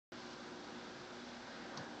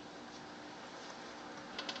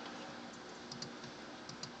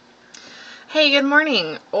Hey, good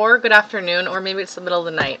morning, or good afternoon, or maybe it's the middle of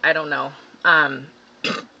the night. I don't know.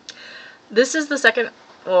 This is the second,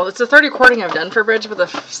 well, it's the third recording I've done for Bridge, but the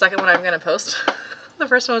second one I'm going to post. The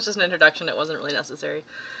first one was just an introduction. It wasn't really necessary.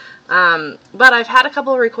 But I've had a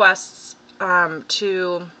couple of requests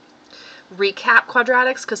to recap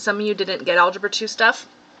quadratics because some of you didn't get Algebra 2 stuff,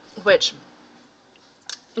 which,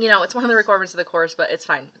 you know, it's one of the requirements of the course, but it's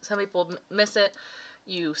fine. Some people miss it.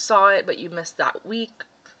 You saw it, but you missed that week.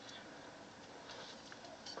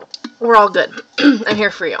 We're all good. I'm here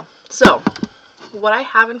for you. So, what I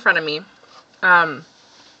have in front of me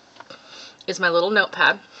is my little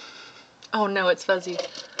notepad. Oh no, it's fuzzy.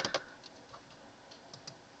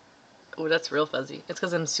 Oh, that's real fuzzy. It's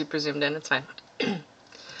because I'm super zoomed in. It's fine.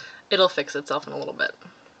 It'll fix itself in a little bit.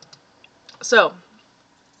 So,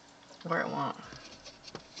 where I want.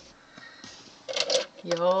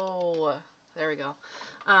 Yo, there we go.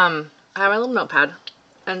 I have my little notepad,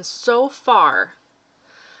 and so far,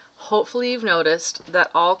 hopefully you've noticed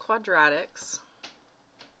that all quadratics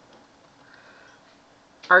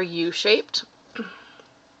are U-shaped.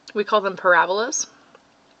 We call them parabolas.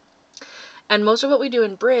 And most of what we do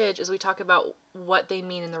in Bridge is we talk about what they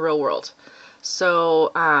mean in the real world.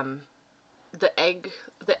 So the egg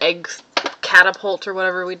catapult or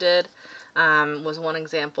whatever we did was one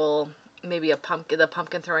example. Maybe the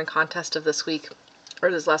pumpkin throwing contest of this week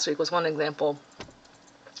or this last week was one example.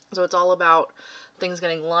 So it's all about things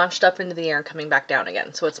getting launched up into the air and coming back down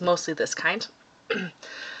again. So it's mostly this kind.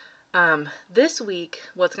 This week,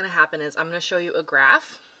 what's going to happen is I'm going to show you a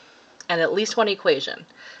graph and at least one equation,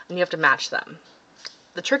 and you have to match them.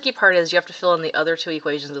 The tricky part is you have to fill in the other two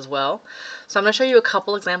equations as well. So I'm going to show you a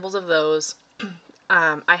couple examples of those.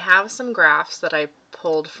 I have some graphs that I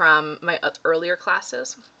pulled from my earlier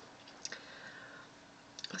classes.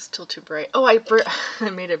 It's still too bright. Oh, I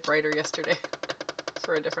made it brighter yesterday.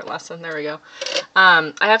 For a different lesson. There we go.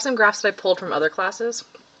 I have some graphs that I pulled from other classes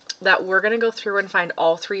that we're going to go through and find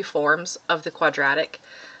all three forms of the quadratic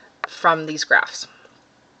from these graphs.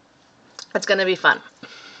 It's going to be fun.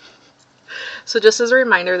 So just as a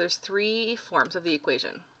reminder, there's three forms of the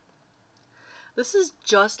equation. This is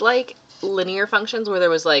just like linear functions where there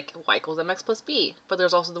was like y equals mx plus b, but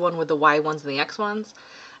there's also the one with the y ones and the x ones,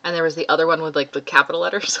 and there was the other one with like the capital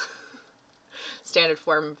letters. Standard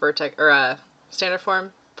form, vertex, or standard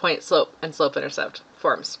form, point, slope, and slope-intercept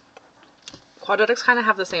forms. Quadratics kind of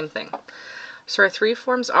have the same thing. So our three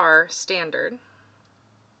forms are standard,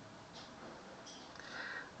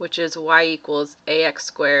 which is y equals ax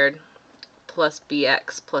squared plus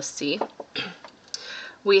bx plus c.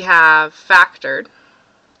 We have factored,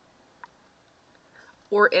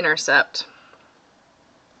 or intercept.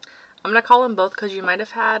 I'm going to call them both because you might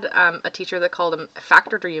have had a teacher that called them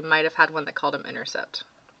factored, or you might have had one that called them intercept.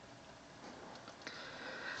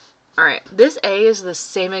 Alright, this A is the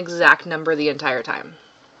same exact number the entire time.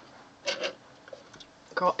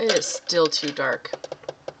 Girl, it is still too dark.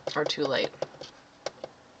 Or too late.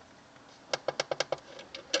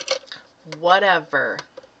 Whatever.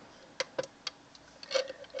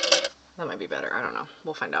 That might be better. I don't know.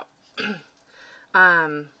 We'll find out.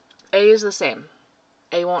 A is the same.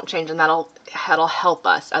 A won't change, and that'll help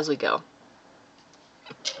us as we go.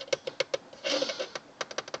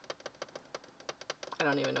 I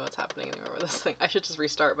don't even know what's happening anymore with this thing. I should just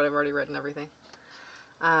restart, but I've already written everything.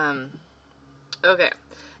 Okay.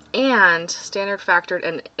 And standard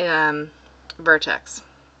factored and vertex.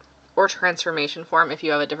 Or transformation form if you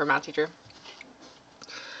have a different math teacher.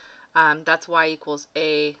 That's y equals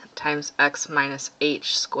a times x minus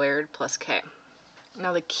h squared plus k.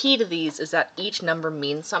 Now the key to these is that each number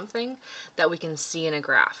means something that we can see in a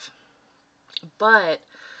graph. But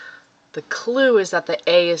the clue is that the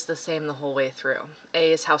A is the same the whole way through.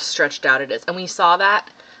 A is how stretched out it is. And we saw that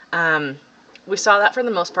for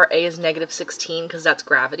the most part. A is negative 16 because that's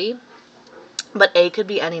gravity. But A could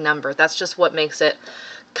be any number. That's just what makes it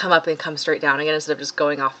come up and come straight down again instead of just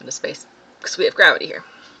going off into space. Because we have gravity here.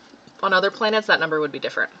 On other planets, that number would be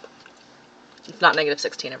different. It's not negative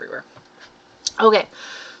 16 everywhere. Okay,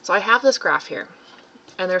 so I have this graph here.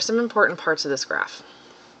 And there's some important parts of this graph.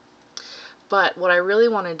 But what I really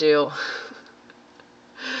want to do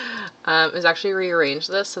is actually rearrange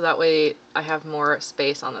this so that way I have more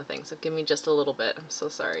space on the thing. So give me just a little bit. I'm so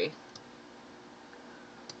sorry.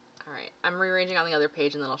 Alright, I'm rearranging on the other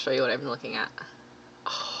page and then I'll show you what I'm looking at.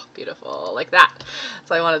 Oh, beautiful. Like that.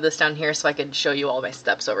 So I wanted this down here so I could show you all my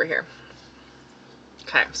steps over here.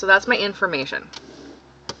 Okay, so that's my information.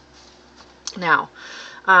 Now,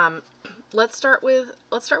 let's start with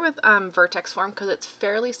vertex form because it's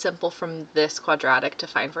fairly simple from this quadratic to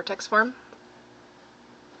find vertex form,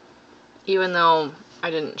 even though I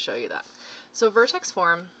didn't show you that. So vertex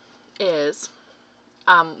form is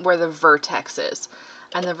where the vertex is.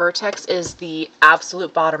 And the vertex is the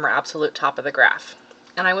absolute bottom or absolute top of the graph.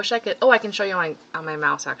 And I wish I could, I can show you on my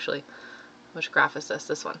mouse actually. Which graph is this?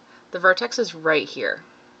 This one. The vertex is right here.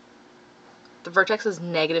 The vertex is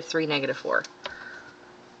 -3, -4.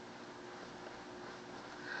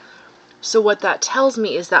 So what that tells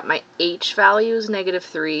me is that my h value is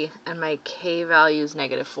 -3 and my k value is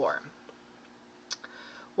 -4.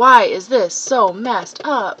 Why is this so messed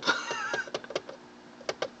up?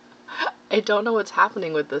 I don't know what's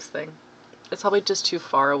happening with this thing. It's probably just too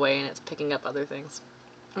far away and it's picking up other things.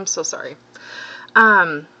 I'm so sorry.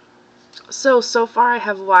 So far I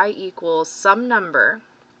have y equals some number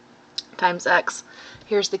times x.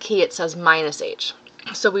 Here's the key, it says minus h.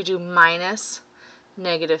 So we do minus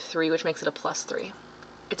 -3, which makes it a +3.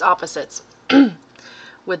 It's opposites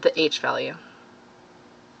with the h value.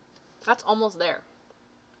 That's almost there.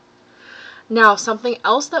 Now, something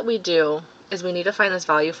else that we do is we need to find this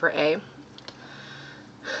value for a.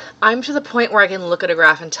 I'm to the point where I can look at a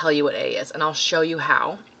graph and tell you what a is, and I'll show you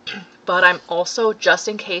how. But I'm also, just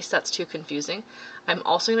in case that's too confusing, I'm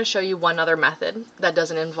also going to show you one other method that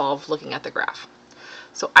doesn't involve looking at the graph.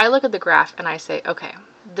 So I look at the graph and I say, okay,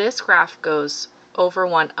 this graph goes over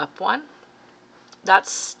 1, up 1.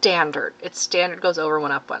 That's standard. It's standard goes over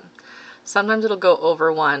 1, up 1. Sometimes it'll go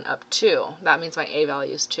over 1, up 2. That means my a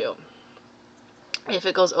value is 2. If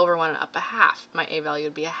it goes over 1 and up a half, my a value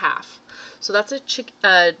would be a half. So that's a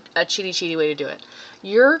cheaty way to do it.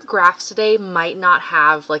 Your graphs today might not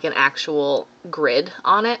have like an actual grid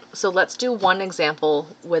on it. So let's do one example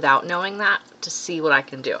without knowing that to see what I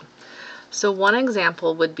can do. So one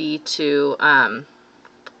example would be to, I'm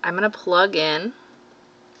going to plug in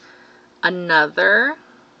another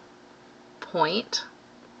point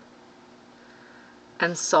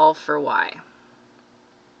and solve for y.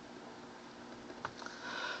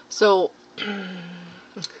 So,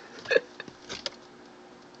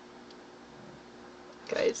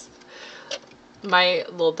 guys, my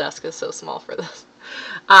little desk is so small for this.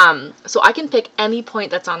 So I can pick any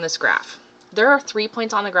point that's on this graph. There are 3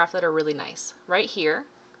 points on the graph that are really nice. Right here,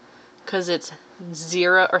 because it's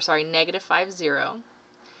 -5, 0.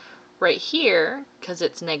 Right here, because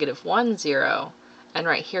it's -1, 0. And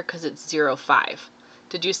right here, because it's 0, 5.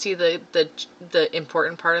 Did you see the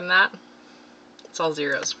important part in that? It's all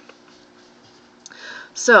zeros.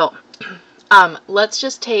 So, let's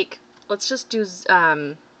just do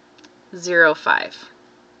 0, 5.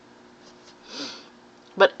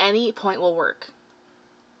 But any point will work.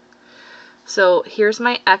 So here's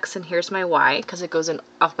my x and here's my y, because it goes in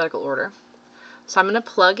alphabetical order. So I'm going to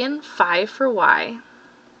plug in 5 for y,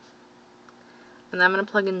 and then I'm going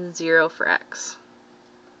to plug in 0 for x.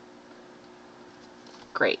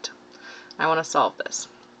 Great. I want to solve this.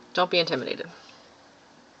 Don't be intimidated.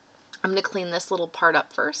 I'm going to clean this little part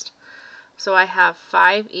up first. So I have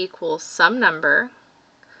 5 equals some number,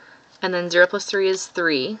 and then 0 plus 3 is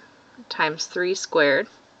 3, times 3 squared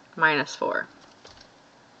minus 4.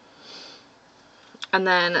 And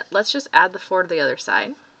then let's just add the 4 to the other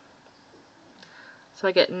side. So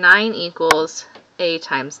I get 9 equals a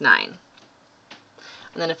times 9.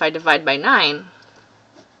 And then if I divide by 9,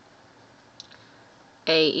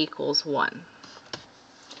 a equals 1.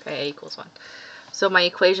 Okay, a equals 1. So my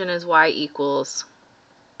equation is y equals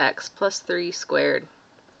x plus 3 squared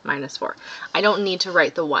minus 4. I don't need to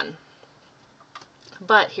write the 1.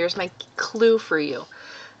 But here's my clue for you.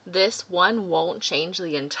 This 1 won't change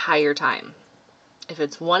the entire time. If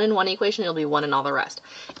it's 1 in one equation, it'll be 1 in all the rest.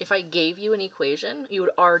 If I gave you an equation, you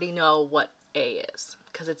would already know what a is,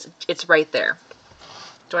 because it's right there.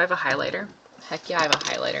 Do I have a highlighter? Heck yeah, I have a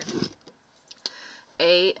highlighter.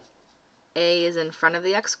 A is in front of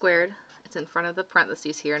the x squared, it's in front of the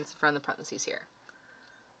parentheses here, and it's in front of the parentheses here.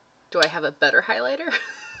 Do I have a better highlighter?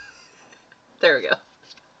 There we go.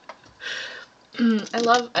 I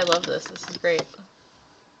love this. This is great.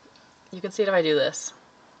 You can see it if I do this.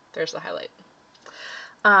 There's the highlight.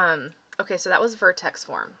 Okay, so that was vertex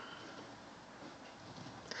form.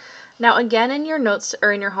 Now again, in your notes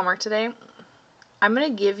or in your homework today, I'm going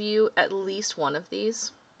to give you at least one of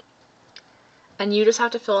these, and you just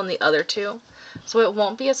have to fill in the other 2. So it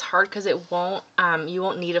won't be as hard because it won't, you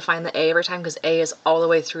won't need to find the a every time, because a is all the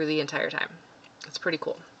way through the entire time. It's pretty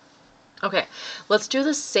cool. Okay, let's do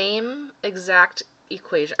the same exact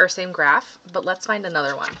equation, or same graph, but let's find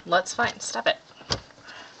another one. Stop it.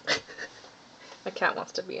 My cat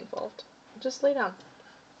wants to be involved. Just lay down.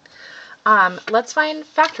 Let's find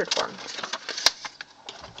factored form.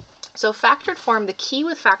 So factored form, the key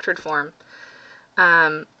with factored form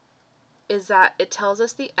is that it tells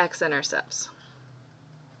us the x-intercepts.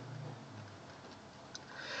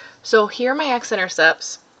 So here my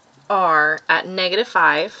x-intercepts are at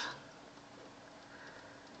 -5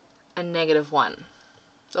 and -1.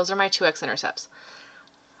 Those are my two x-intercepts.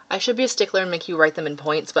 I should be a stickler and make you write them in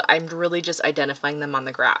points, but I'm really just identifying them on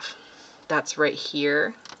the graph. That's right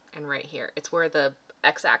here and right here. It's where the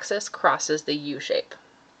x-axis crosses the U shape.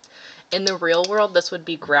 In the real world, this would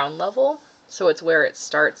be ground level, so it's where it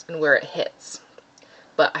starts and where it hits.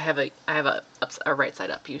 But I have a right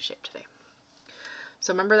side up U shape today.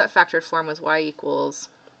 So remember that factored form was y equals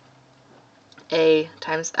a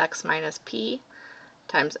times x minus p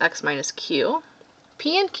times x minus q.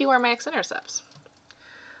 P and q are my x-intercepts.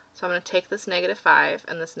 So I'm going to take this -5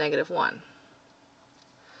 and this -1.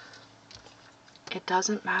 It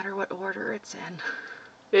doesn't matter what order it's in.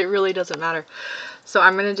 It really doesn't matter. So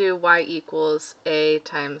I'm going to do y equals a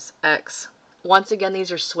times x. Once again,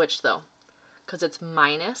 these are switched though, because it's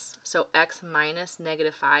minus. So x minus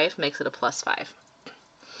 -5 makes it a +5.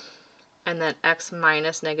 And then x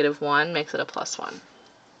minus -1 makes it a +1.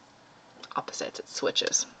 Opposites, it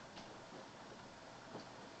switches.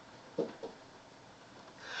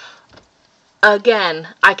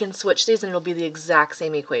 Again, I can switch these and it'll be the exact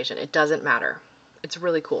same equation. It doesn't matter. It's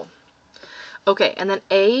really cool. Okay, and then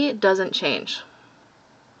a doesn't change.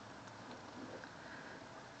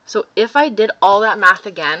 So if I did all that math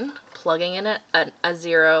again, plugging in a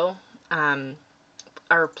 0,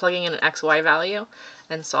 or plugging in an xy value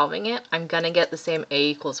and solving it, I'm going to get the same a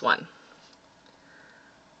equals 1.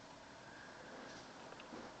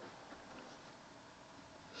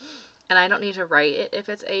 And I don't need to write it if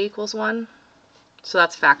it's a equals 1. So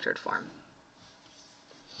that's factored form.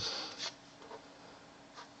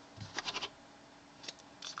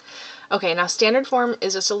 Okay, now standard form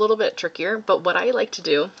is just a little bit trickier, but what I like to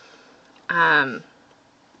do,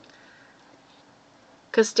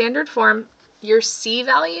 because standard form, your C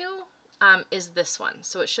value is this one,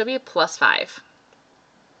 so it should be a +5.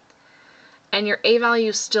 And your A value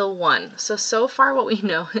is still 1. So far what we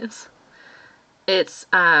know is it's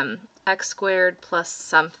x squared plus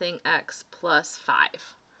something x plus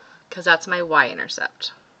 5, because that's my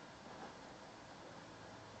y-intercept.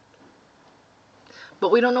 But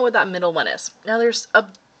we don't know what that middle one is. Now there's a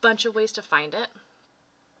bunch of ways to find it.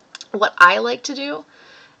 What I like to do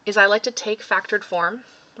is I like to take factored form,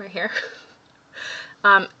 right here,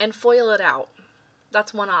 and FOIL it out.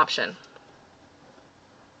 That's one option.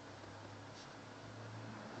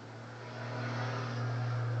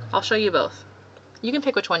 I'll show you both. You can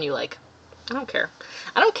pick which one you like. I don't care.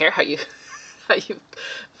 I don't care how you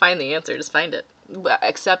find the answer. Just find it.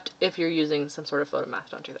 Except if you're using some sort of photo math.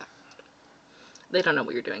 Don't do that. They don't know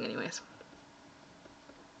what you're doing anyways.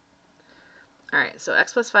 Alright, so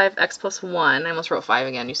x plus 5, x plus 1. I almost wrote 5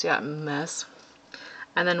 again. You see that mess?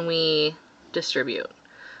 And then we distribute.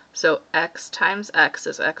 So x times x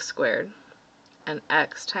is x squared. And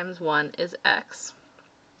x times 1 is x.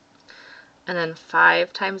 And then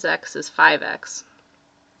 5 times x is 5x.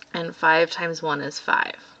 And 5 times 1 is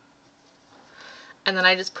 5. And then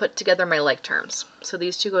I just put together my like terms. So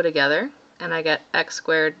these two go together, and I get x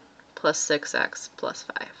squared plus 6x plus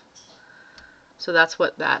 5. So that's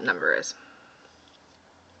what that number is.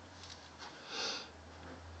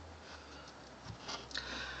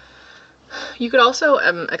 You could also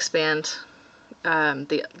expand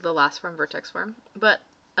the last form, vertex form, but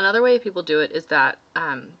another way people do it is that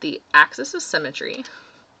the axis of symmetry,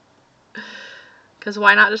 because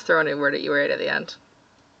why not just throw a word at you right at the end,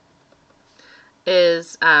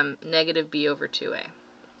 is negative b over 2a.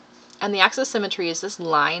 And the axis of symmetry is this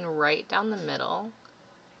line right down the middle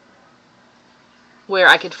where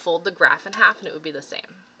I could fold the graph in half and it would be the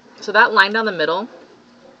same. So that line down the middle,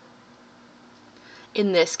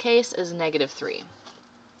 in this case, is -3.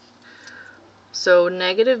 So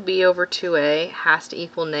negative b over 2a has to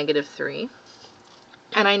equal -3.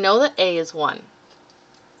 And I know that a is 1.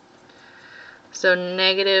 So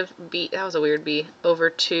negative b, that was a weird b, over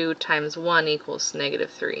 2 times 1 equals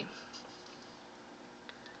 -3.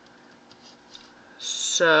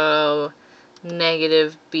 So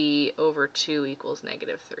negative b over 2 equals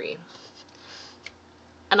 -3.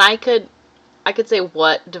 And I could say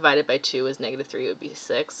what divided by 2 is -3, it would be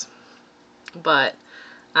 6. But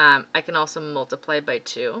I can also multiply by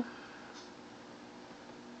 2.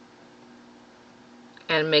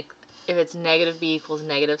 And make, if it's negative b equals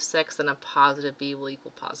 -6, then a positive b will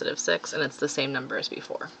equal +6, and it's the same number as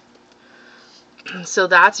before. So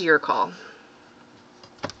that's your call.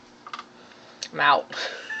 I'm out.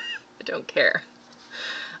 I don't care.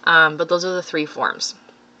 But those are the 3 forms.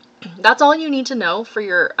 That's all you need to know for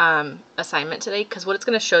your assignment today, because what it's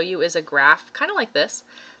going to show you is a graph, kind of like this,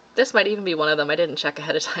 This might even be one of them. I didn't check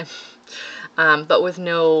ahead of time. But with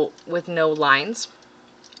no lines.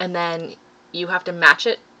 And then you have to match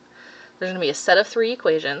it. There's going to be a set of 3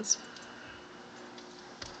 equations.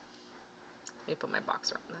 Let me put my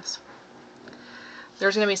box around this.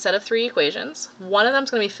 There's going to be a set of 3 equations. One of them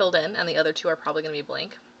is going to be filled in, and the other 2 are probably going to be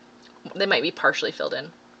blank. They might be partially filled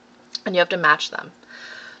in. And you have to match them.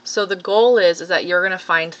 So the goal is that you're going to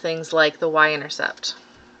find things like the y-intercept,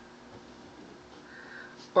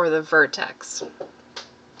 or the vertex,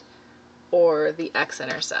 or the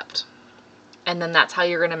x-intercept. And then that's how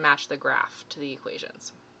you're going to match the graph to the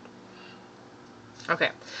equations.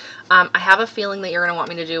 Okay, I have a feeling that you're going to want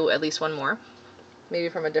me to do at least one more, maybe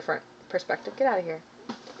from a different perspective. Get out of here.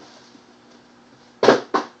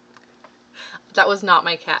 That was not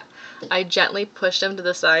my cat. I gently pushed him to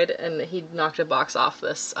the side and he knocked a box off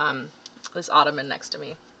this this ottoman next to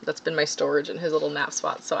me. That's been my storage in his little nap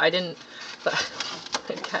spot. So I didn't, but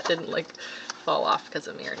the cat didn't like fall off because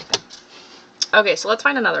of me or anything. Okay, so let's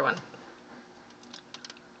find another one.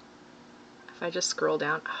 If I just scroll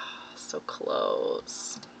down, oh, so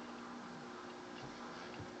close.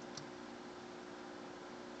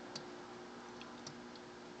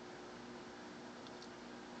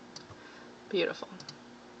 Beautiful.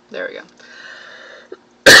 There we go.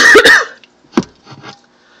 I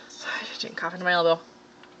just didn't cough into my elbow.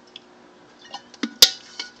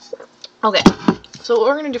 Okay, so what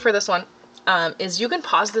we're going to do for this one is you can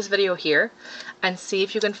pause this video here and see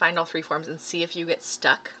if you can find all 3 forms and see if you get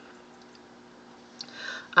stuck.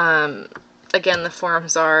 Again, the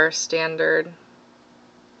forms are standard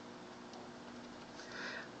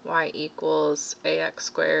y equals ax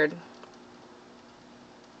squared,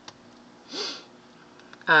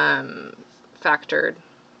 factored,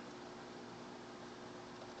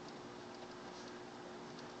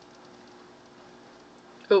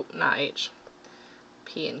 oh, not h,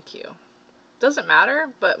 p and q. Doesn't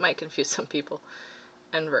matter, but might confuse some people,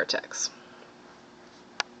 and vertex.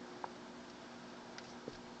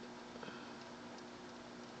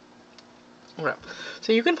 Okay.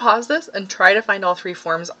 So you can pause this and try to find all 3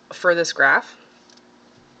 forms for this graph.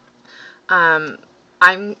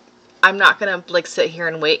 I'm not gonna like sit here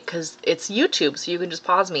and wait because it's YouTube, so you can just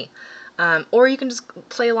pause me, or you can just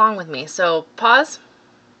play along with me. So pause.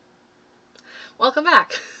 Welcome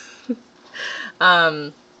back.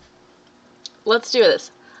 Let's do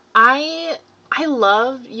this. I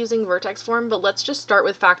love using vertex form, but let's just start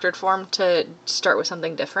with factored form to start with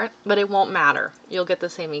something different, but it won't matter. You'll get the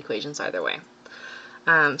same equations either way.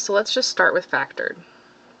 So let's just start with factored.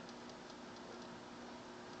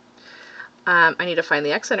 I need to find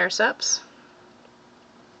the x-intercepts,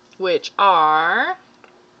 which are,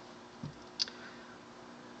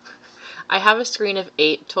 I have a screen of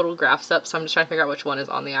 8 total graphs up, so I'm just trying to figure out which one is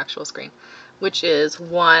on the actual screen, which is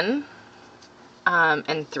 1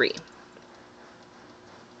 and 3.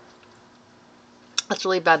 That's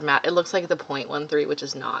really bad math. It looks like the 0.13, which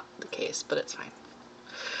is not the case, but it's fine.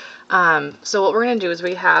 So what we're going to do is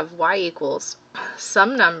we have y equals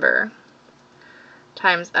some number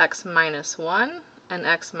times x minus 1 and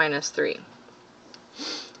x minus 3.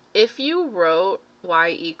 If you wrote y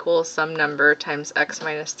equals some number times x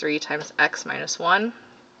minus 3 times x minus 1,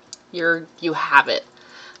 you have it.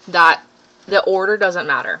 That the order doesn't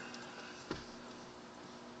matter.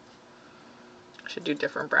 I should do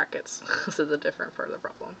different brackets. This is a different part of the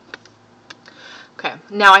problem. Okay,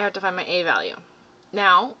 now I have to find my a value.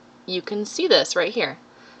 Now you can see this right here.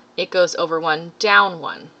 It goes over 1 down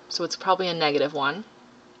 1, so it's probably a -1.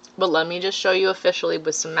 But let me just show you officially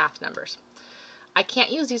with some math numbers. I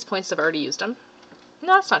can't use these points, I've already used them.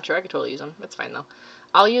 No, that's not true, I could totally use them. It's fine though.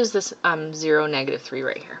 I'll use this 0, -3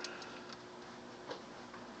 right here.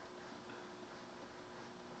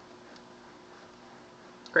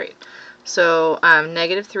 Great. So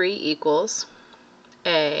 -3 equals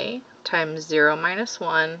a times 0 minus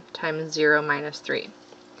 1 times 0 minus 3.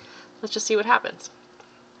 Let's just see what happens.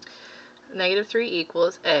 -3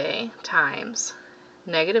 equals a times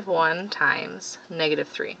 -1 times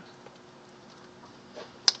 -3.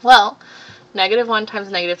 Well, -1 times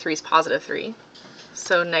 -3 is +3.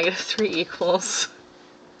 So -3 equals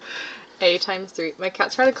a times 3. My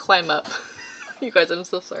cat's trying to climb up. You guys, I'm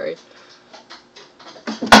so sorry.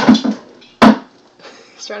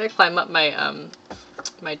 He's trying to climb up my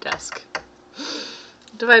my desk.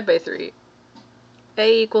 Divide by 3.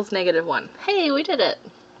 A equals -1. Hey, we did it.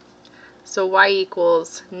 So y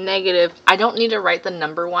equals negative, I don't need to write the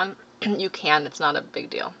number 1. You can, it's not a big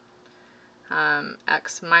deal.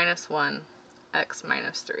 X minus 1, x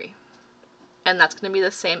minus 3. And that's going to be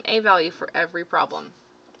the same a value for every problem.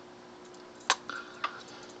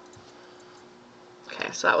 Okay,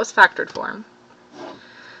 Okay, so that was factored form.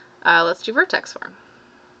 Let's do vertex form.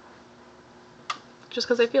 Just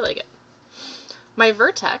because I feel like it. My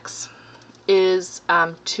vertex is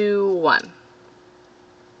 2, 1.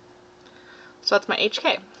 So that's my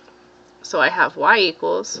HK. So I have y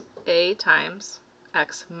equals a times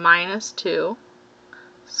x minus 2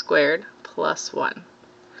 squared plus 1.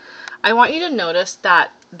 I want you to notice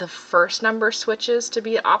that the first number switches to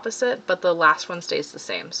be opposite, but the last one stays the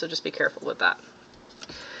same, so just be careful with that.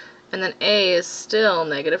 And then a is still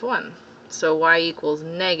negative 1. So y equals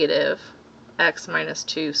negative x minus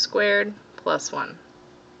 2 squared plus 1.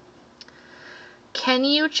 Can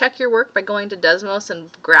you check your work by going to Desmos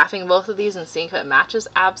and graphing both of these and seeing if it matches?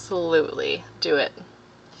 Absolutely. Do it.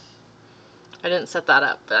 I didn't set that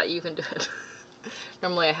up, but you can do it.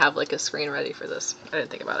 Normally I have like a screen ready for this. I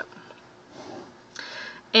didn't think about it.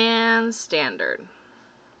 And standard.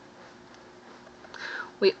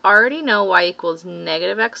 We already know y equals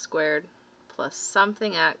negative x squared plus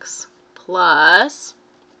something x plus,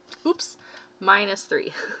 oops, minus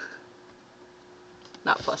 3.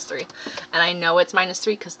 Not plus 3. And I know it's minus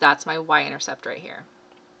 3 because that's my y-intercept right here.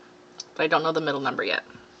 But I don't know the middle number yet.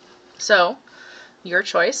 So, your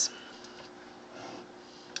choice.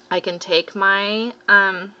 I can take my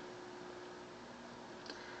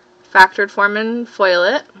factored form and FOIL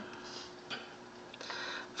it.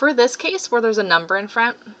 For this case where there's a number in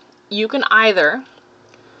front, you can either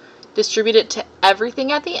distribute it to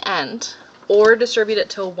everything at the end or distribute it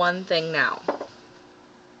to one thing now.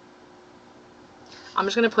 I'm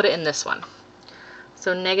just going to put it in this one.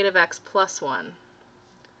 So negative x plus 1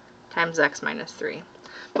 times x minus 3.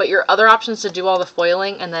 But your other option is to do all the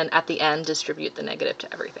foiling and then at the end distribute the negative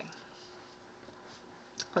to everything.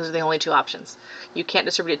 Those are the only two options. You can't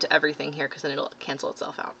distribute it to everything here because then it'll cancel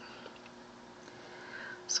itself out.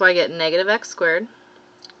 So I get negative x squared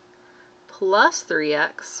plus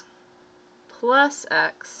 3x plus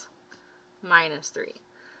x minus 3.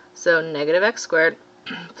 So negative x squared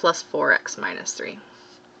plus 4x minus 3.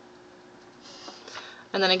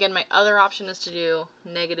 And then again, my other option is to do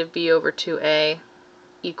negative b over 2a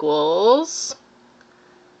equals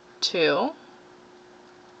 2.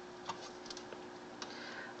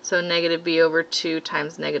 So negative b over 2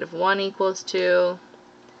 times negative 1 equals 2.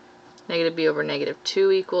 Negative b over negative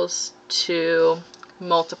 2 equals 2.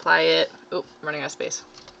 Multiply it. Oh, I'm running out of space.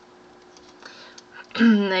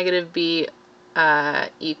 Negative b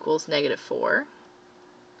equals negative 4.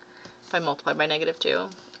 If I multiply by negative 2.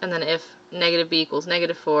 And then if negative b equals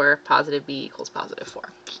negative 4, positive b equals positive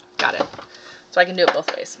 4. Got it. So I can do it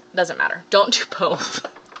both ways. Doesn't matter. Don't do both.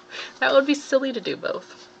 That would be silly to do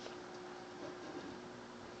both.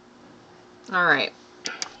 All right.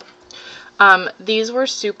 These were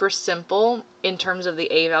super simple in terms of the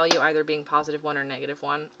a value either being positive 1 or negative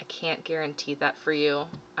 1. I can't guarantee that for you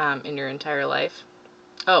in your entire life.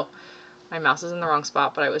 Oh, my mouse is in the wrong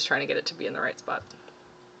spot, but I was trying to get it to be in the right spot.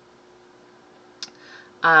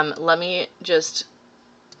 Let me just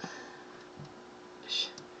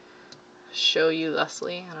show you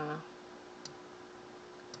thusly. I don't know.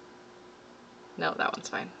 No, that one's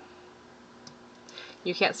fine.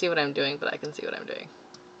 You can't see what I'm doing, but I can see what I'm doing.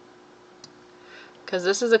 Because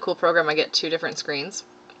this is a cool program, I get 2 different screens.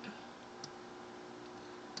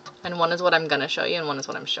 And one is what I'm going to show you, and one is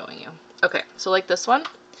what I'm showing you. Okay, so like this one,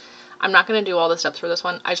 I'm not going to do all the steps for this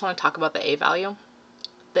one. I just want to talk about the a value.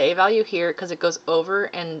 The a value here, because it goes over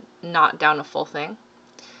and not down a full thing,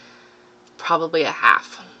 probably a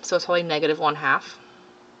half. So it's probably negative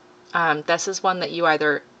 1/2. This is one that you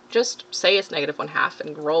either just say it's negative 1/2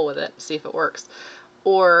 and roll with it, see if it works,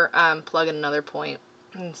 or plug in another point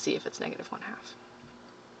and see if it's negative 1/2.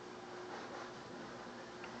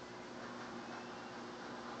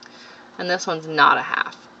 And this one's not a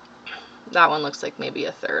half. That one looks like maybe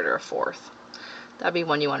a third or a fourth. That'd be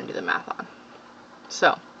one you want to do the math on.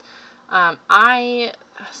 So, I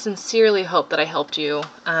sincerely hope that I helped you.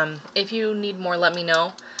 If you need more, let me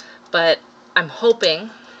know. But I'm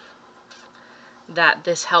hoping that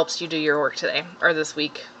this helps you do your work today, or this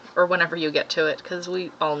week, or whenever you get to it, because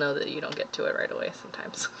we all know that you don't get to it right away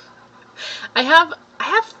sometimes. I have,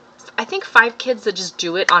 I think 5 kids that just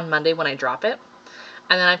do it on Monday when I drop it.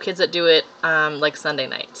 And then I have kids that do it like Sunday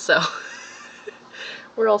night. So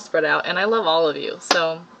we're all spread out. And I love all of you.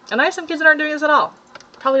 So, and I have some kids that aren't doing this at all.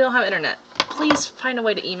 Probably don't have internet. Please find a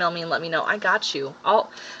way to email me and let me know. I got you.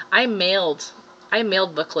 I mailed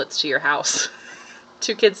booklets to your house.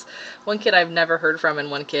 2 kids, one kid I've never heard from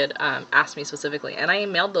and one kid asked me specifically. And I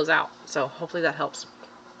mailed those out. So hopefully that helps.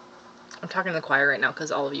 I'm talking to the choir right now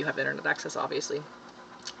because all of you have internet access, obviously.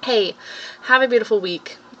 Hey, have a beautiful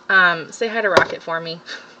week. Say hi to Rocket for me.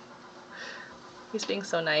 He's being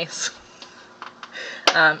so nice.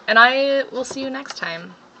 And I will see you next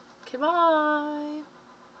time. Okay, bye!